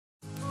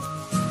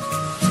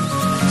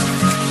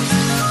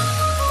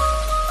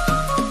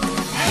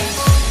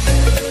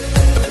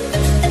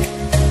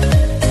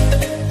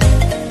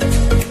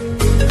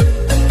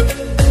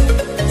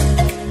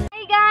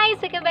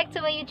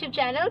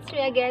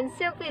everyone,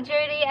 Simply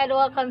Journey and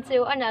welcome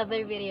to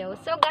another video.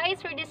 So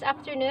guys, for this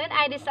afternoon,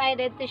 I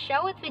decided to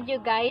show it with you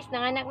guys.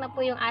 Nanganak na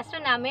po yung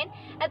aso namin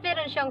at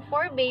meron siyang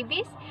 4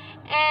 babies.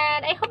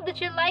 And I hope that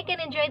you like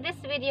and enjoy this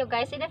video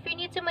guys. And if you're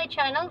new to my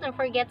channel, don't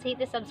forget to hit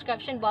the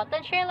subscription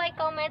button, share, like,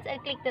 comments,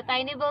 and click the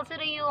tiny bell so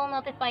that you will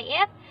notify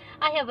if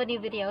I have a new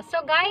video. So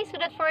guys,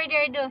 without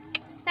further ado,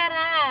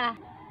 tara!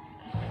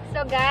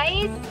 So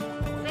guys,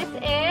 this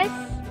is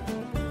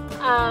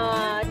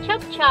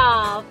Chop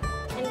Chop.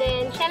 And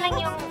then, siya lang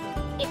yung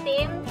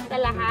itim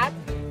sa lahat.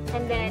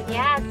 And then,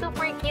 yeah,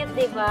 super cute,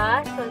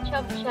 diba? So,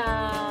 Chop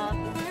Chop.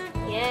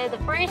 Yeah, the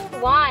first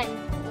one.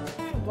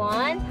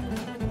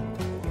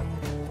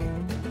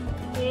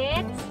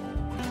 It's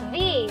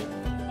V.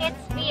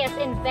 It's V as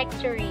in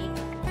victory.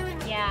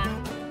 Yeah.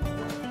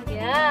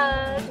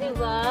 Yeah,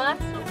 diba?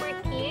 Super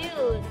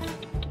cute.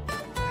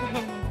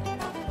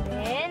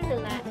 Then, the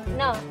last,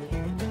 no.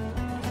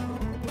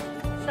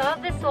 So,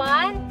 this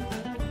one,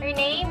 her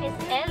name is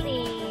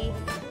Ellie.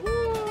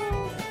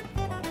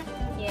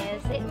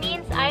 Yes, it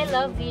means I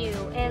love you,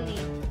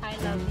 Ellie. I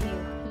love you.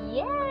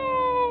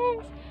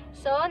 Yes.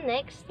 So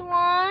next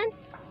one,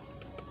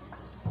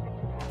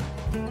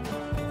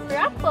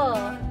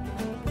 Raffle.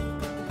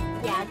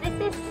 Yeah,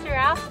 this is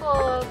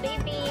Raffle,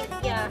 baby.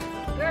 Yeah,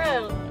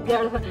 girl.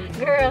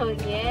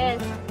 Yes.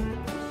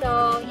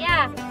 So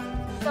yeah.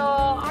 So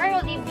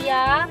our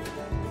Olivia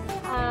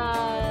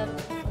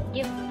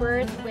give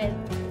birth with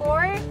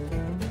 4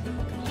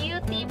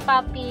 cutie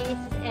puppies,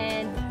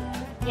 and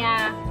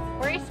yeah,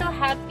 I'm so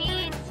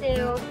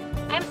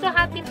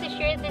happy to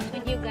share this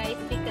with you guys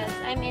because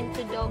I'm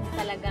into dogs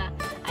talaga.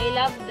 I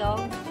love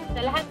dogs.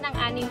 Sa lahat ng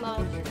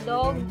animals,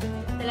 dog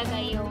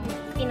talaga yung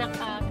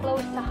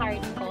pinaka-close sa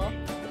heart ko.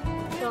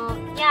 So,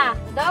 yeah,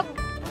 dogs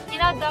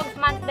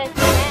month best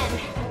friend.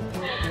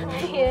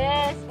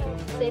 Yes.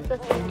 So, ito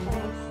sa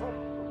guys.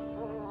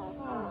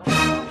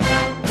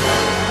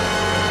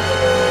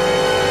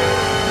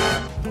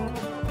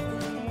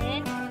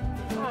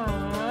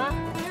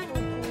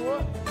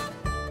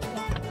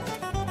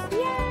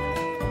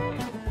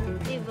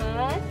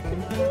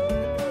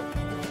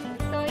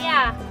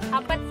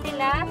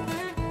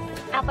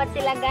 Apat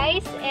sila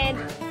guys, and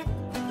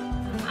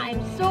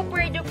I'm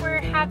super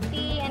duper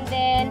happy, and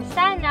then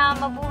sana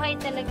mabuhay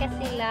talaga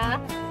sila.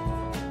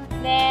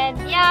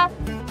 Then yeah,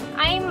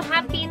 I'm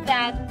happy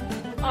that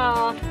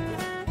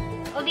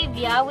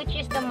Olivia, which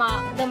is the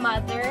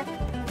mother,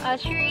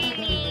 she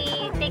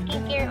really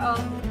taking care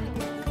of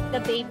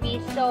the baby.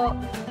 So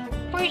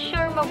for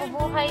sure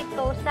mabubuhay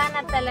to,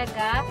 sana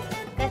talaga,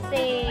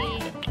 kasi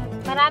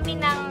marami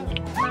ng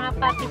mga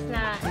puppies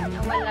na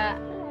nawala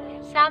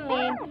sa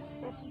amin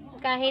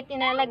kahit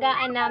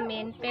inalagaan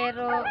namin,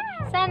 pero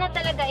sana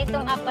talaga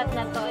itong 4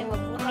 na to ay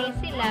mabuhay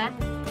sila.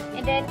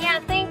 And then yeah,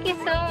 thank you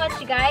so much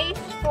guys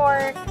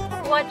for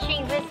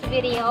watching this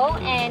video,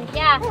 and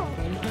yeah,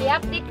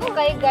 i-update ko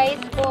kayo guys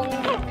kung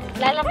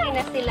lalaki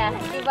na sila,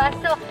 diba?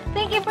 So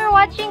thank you for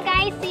watching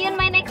guys, see you in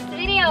my next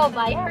video.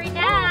 Bye for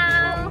now.